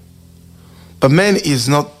 Yeah. But man is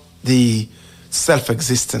not the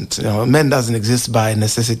self-existent. Man doesn't exist by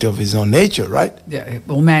necessity of his own nature, right? Yeah.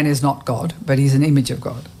 Well, man is not God, but he's an image of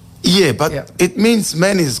God. Yeah, but it means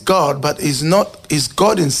man is God, but is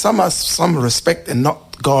God in some respect and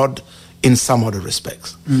not God in some other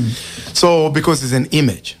respects. So because it's an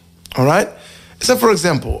image, all right? So for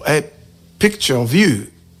example, a picture of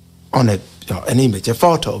you on an image, a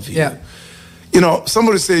photo of you. Yeah.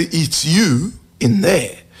 Somebody say it's you in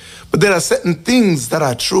there, but there are certain things that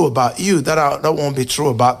are true about you that won't be true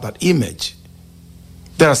about that image.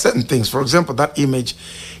 There are certain things. For example, that image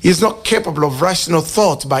is not capable of rational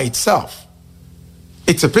thought by itself.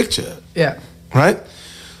 It's a picture. Yeah. Right?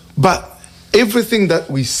 But everything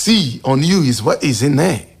that we see on you is what is in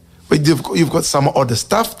there. But you've got some other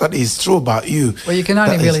stuff that is true about you. Well, you can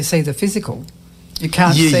only really see the physical. You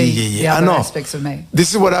can't see the other aspects of me.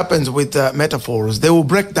 This is what happens with metaphors. They will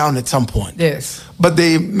break down at some point. Yes. But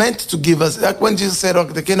they meant to give us, like when Jesus said,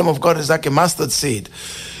 the kingdom of God is like a mustard seed.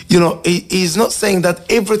 He's not saying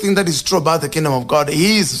that everything that is true about the kingdom of God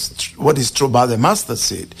is what is true about the mustard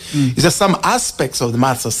seed. It's just some aspects of the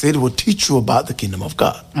mustard seed will teach you about the kingdom of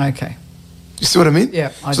God. Okay. You see what I mean?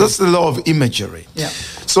 Yeah. So that's the law of imagery. Yeah.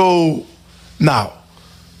 So now,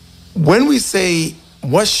 when we say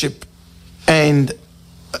worship and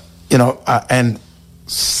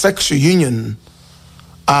sexual union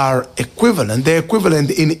are equivalent, they're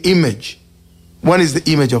equivalent in image. One is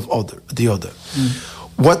the image of the other.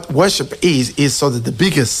 What worship is sort of the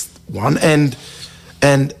biggest one, and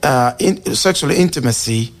sexual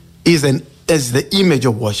intimacy is the image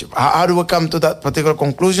of worship. How do we come to that particular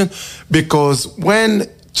conclusion? Because when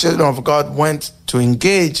children of God went to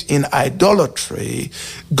engage in idolatry,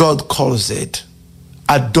 God calls it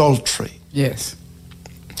adultery. Yes.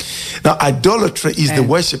 Now, idolatry is the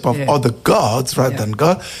worship of other gods rather than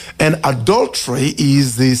God, and adultery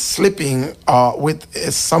is the sleeping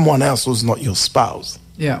with someone else who's not your spouse.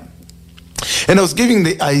 Yeah. And I was giving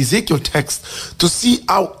the Ezekiel text to see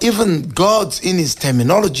how even God in his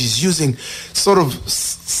terminology is using sort of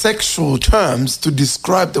sexual terms to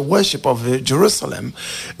describe the worship of Jerusalem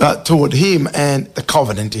toward him and the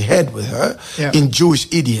covenant he had with her in Jewish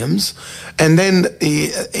idioms. And then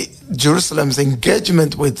Jerusalem's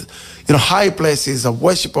engagement with high places of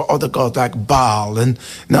worship of other gods like Baal and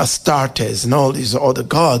Astartes and all these other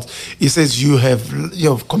gods. He says you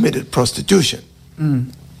have committed prostitution.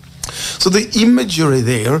 So the imagery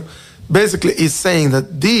there basically is saying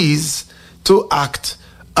that these two acts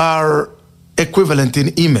are equivalent in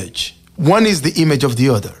image. One is the image of the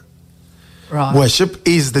other. Right. Worship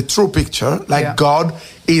is the true picture, like God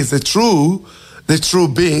is the true the true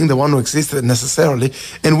being, the one who existed necessarily,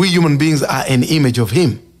 and we human beings are an image of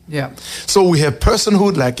him. Yeah. So we have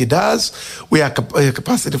personhood like he does. We have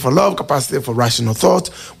capacity for love, capacity for rational thought,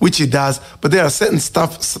 which he does. But there are certain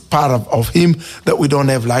stuff part of him that we don't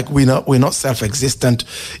have. Like we're not self-existent.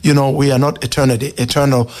 We are not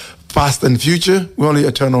eternal, past and future. We're only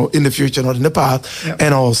eternal in the future, not in the past,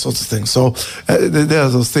 and all sorts of things. So there are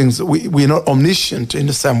those things. We're not omniscient in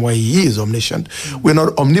the same way he is omniscient. We're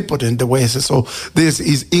not omnipotent the way he says. So this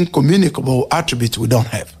is incommunicable attributes we don't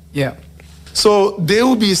have. Yeah. So there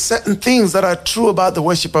will be certain things that are true about the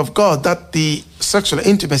worship of God that the sexual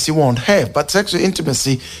intimacy won't have. But sexual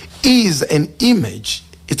intimacy is an image.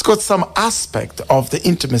 It's got some aspect of the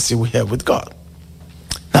intimacy we have with God.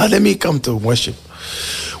 Now let me come to worship.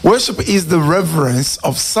 Worship is the reverence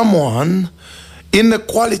of someone in the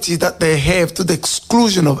quality that they have to the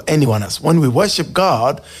exclusion of anyone else. When we worship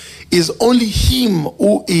God, it's only him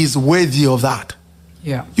who is worthy of that.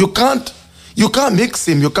 Yeah. You can't mix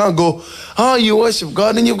him. You can't go, you worship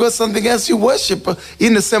God and you've got something else you worship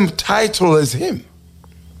in the same title as him.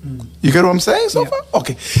 You get what I'm saying so far?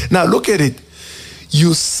 Okay. Now look at it.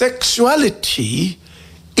 Your sexuality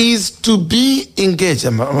is to be engaged. I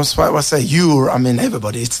must say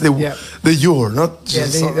everybody. It's the you're, not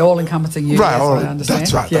just... the all-encompassing you, right, I understand.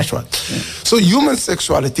 That's right, that's right. Yeah. So human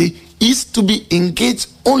sexuality is to be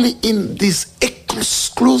engaged only in this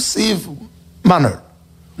exclusive manner.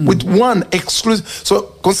 With one exclusive. So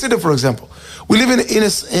consider, for example, we live in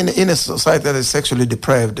a society that is sexually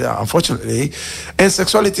depraved, unfortunately, and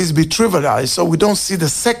sexuality is trivialized, so we don't see the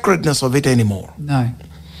sacredness of it anymore. No.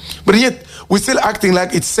 But yet, we're still acting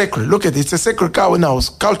like it's sacred. Look at it, it's a sacred cow in our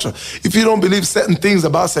culture. If you don't believe certain things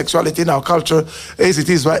about sexuality in our culture as it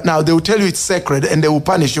is right now, they will tell you it's sacred and they will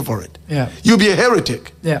punish you for it. Yeah. You'll be a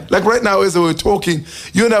heretic. Yeah. Like right now, as we're talking,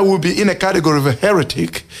 you and I will be in a category of a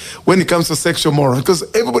heretic when it comes to sexual morals, because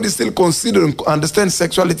everybody still understands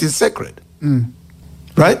sexuality is sacred.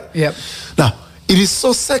 Right? Yep. Now, it is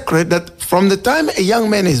so sacred that from the time a young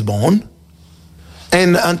man is born,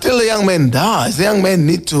 and until the young man dies, the young man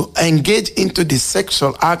needs to engage into the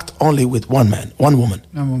sexual act only with one woman. One woman.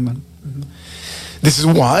 Mm-hmm. This is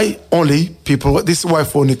why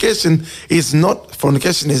fornication is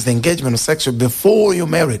the engagement of sexual before you're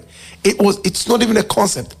married. It's not even a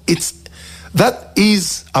concept. That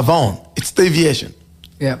is avon. It's deviation.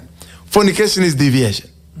 Yeah. Fornication is deviation.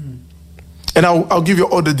 And I'll give you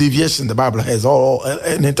all the deviations. The Bible has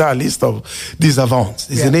an entire list of these avons,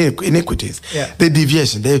 these iniquities. Yeah. The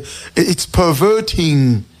deviation. It's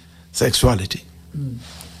perverting sexuality.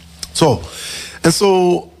 So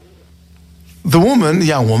the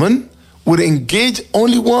young woman, would engage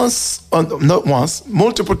only once, not once,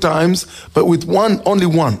 multiple times, but with only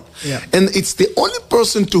one. Yeah. And it's the only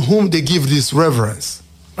person to whom they give this reverence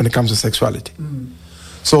when it comes to sexuality.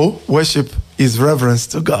 So worship is reverence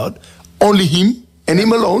to God. Only him and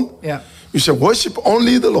him alone. Yeah. You shall worship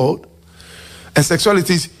only the Lord. And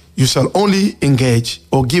sexuality is you shall only engage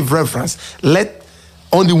or give reverence. Let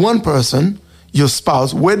only one person, your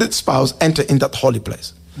spouse, wedded spouse, enter in that holy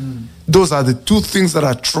place. Those are the two things that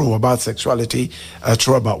are true about sexuality,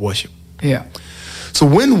 true about worship. Yeah. So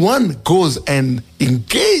when one goes and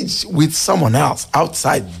engages with someone else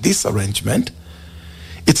outside this arrangement,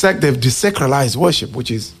 it's like they've desacralized worship, which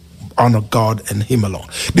is honor God and him alone.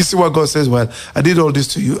 This is what God says, well, I did all this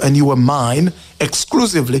to you and you were mine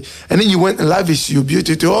exclusively, and then you went and lavished your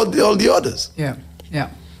beauty to all the others. Yeah, yeah.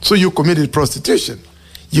 So you committed prostitution.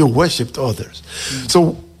 You worshipped others.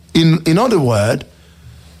 So in other words,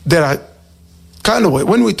 there are kind of way,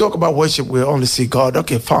 when we talk about worship, we only see God.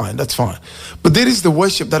 Okay, fine, that's fine. But there is the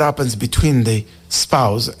worship that happens between the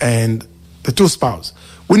spouse and the two spouses.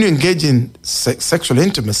 When you engage in sexual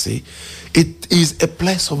intimacy, it is a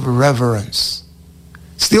place of reverence.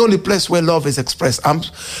 It's the only place where love is expressed.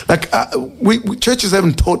 Churches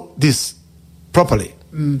haven't taught this properly.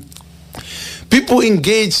 People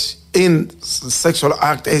engage in sexual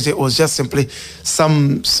act as it was just simply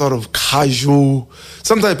some sort of casual.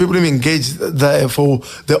 Sometimes people even engage there for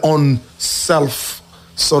their own self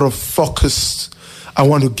sort of focused. I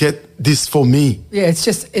want to get this for me. Yeah, it's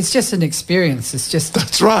just an experience. It's just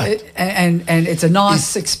that's right, and it's a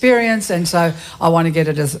nice experience, and so I want to get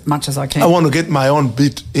it as much as I can. I want to get my own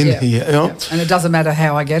bit in here, you know? And it doesn't matter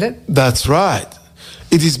how I get it. That's right.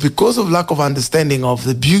 It is because of lack of understanding of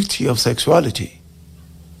the beauty of sexuality.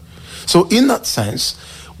 So in that sense,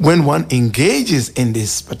 when one engages in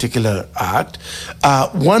this particular act,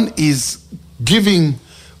 one is giving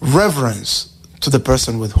reverence to the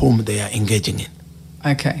person with whom they are engaging in.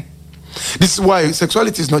 Okay. This is why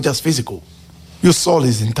sexuality is not just physical. your soul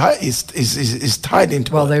is tied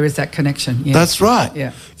into it. Well, there is that connection. Yes. That's right.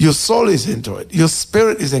 Yeah. Your soul is into it. Your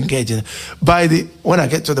spirit is engaged in it. When I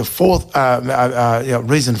get to the fourth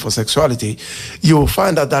reason for sexuality, you will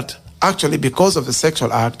find out that actually because of the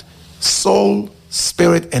sexual act, soul,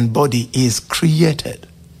 spirit, and body is created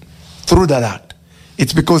through that act.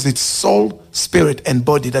 It's because it's soul, spirit, and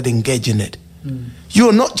body that engage in it.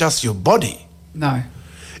 You're not just your body. No.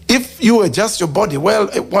 If you were just your body, well,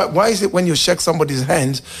 why is it when you shake somebody's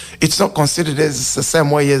hand, it's not considered as the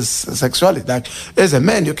same way as sexuality? Like, as a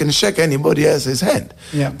man, you can shake anybody else's hand.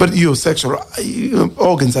 Yeah. But your sexual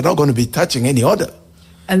organs are not going to be touching any other.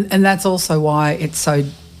 And that's also why it's so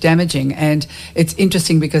damaging. And it's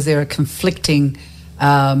interesting because there are conflicting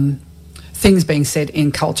things being said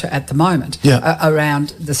in culture at the moment around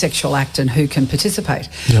the sexual act and who can participate.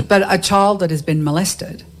 Yeah. But a child that has been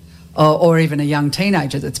molested, or even a young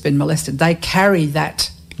teenager that's been molested, they carry that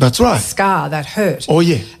scar, that hurt. Oh,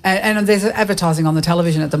 yeah. And there's advertising on the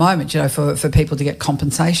television at the moment, for people to get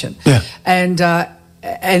compensation. Yeah.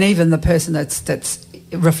 And even the person that's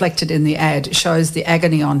reflected in the ad shows the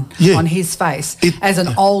agony on his face as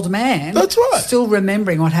an old man. That's right. Still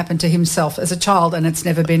remembering what happened to himself as a child, and it's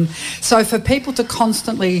never been. So for people to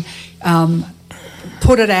constantly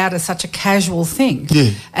put it out as such a casual thing,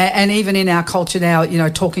 and even in our culture now,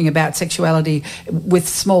 talking about sexuality with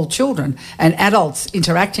small children and adults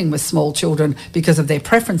interacting with small children because of their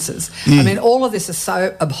preferences. I mean, all of this is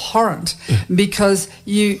so abhorrent because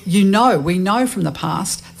we know from the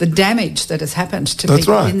past the damage that has happened to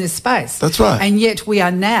people in this space. That's right. And yet we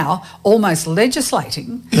are now almost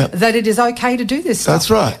legislating that it is okay to do this stuff.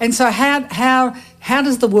 That's right. And so how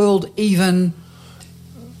does the world even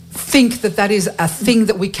think that is a thing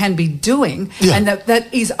that we can be doing and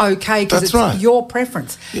that is okay because it's your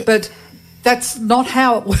preference? But that's not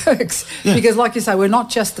how it works because, like you say, we're not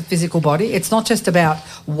just the physical body. It's not just about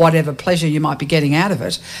whatever pleasure you might be getting out of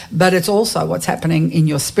it, but it's also what's happening in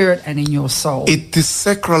your spirit and in your soul. It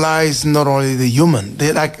desacralizes not only the human.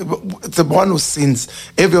 The one who sins,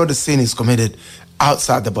 every other sin is committed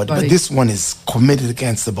outside the body, but this one is committed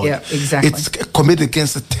against the body. Yeah, exactly. It's committed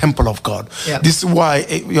against the temple of God. Yeah. This is why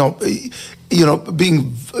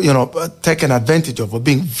being taken advantage of or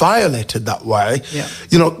being violated that way. Yeah.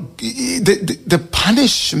 The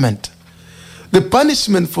punishment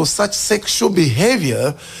for such sexual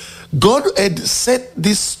behavior, God had set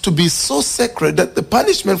this to be so sacred that the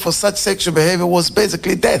punishment for such sexual behavior was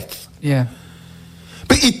basically death. Yeah.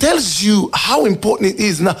 But it tells you how important it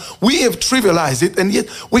is. Now, we have trivialized it, and yet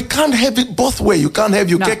we can't have it both ways. You can't have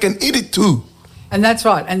your cake and eat it too. And that's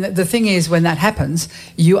right. And the thing is, when that happens,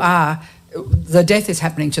 the death is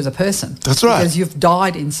happening to the person. That's right. Because you've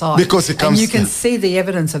died inside. Because it comes... And you can see the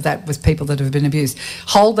evidence of that with people that have been abused.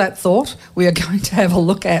 Hold that thought. We are going to have a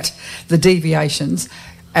look at the deviations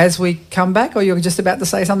as we come back, or you're just about to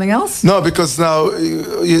say something else? No, because now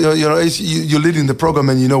you're leading the program,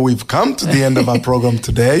 and we've come to the end of our program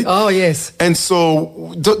today. Oh yes. And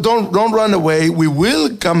so don't run away. We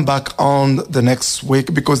will come back on the next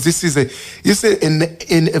week because this is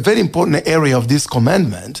in a very important area of this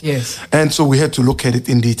commandment. Yes. And so we have to look at it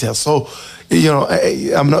in detail. So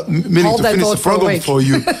I'm not meaning to finish the program for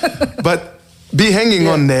you, but. Be hanging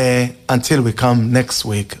on there until we come next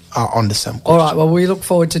week on the same question. All right, well, we look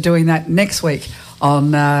forward to doing that next week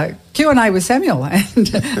on Q&A with Samuel and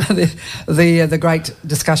the great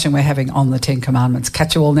discussion we're having on the Ten Commandments.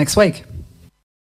 Catch you all next week.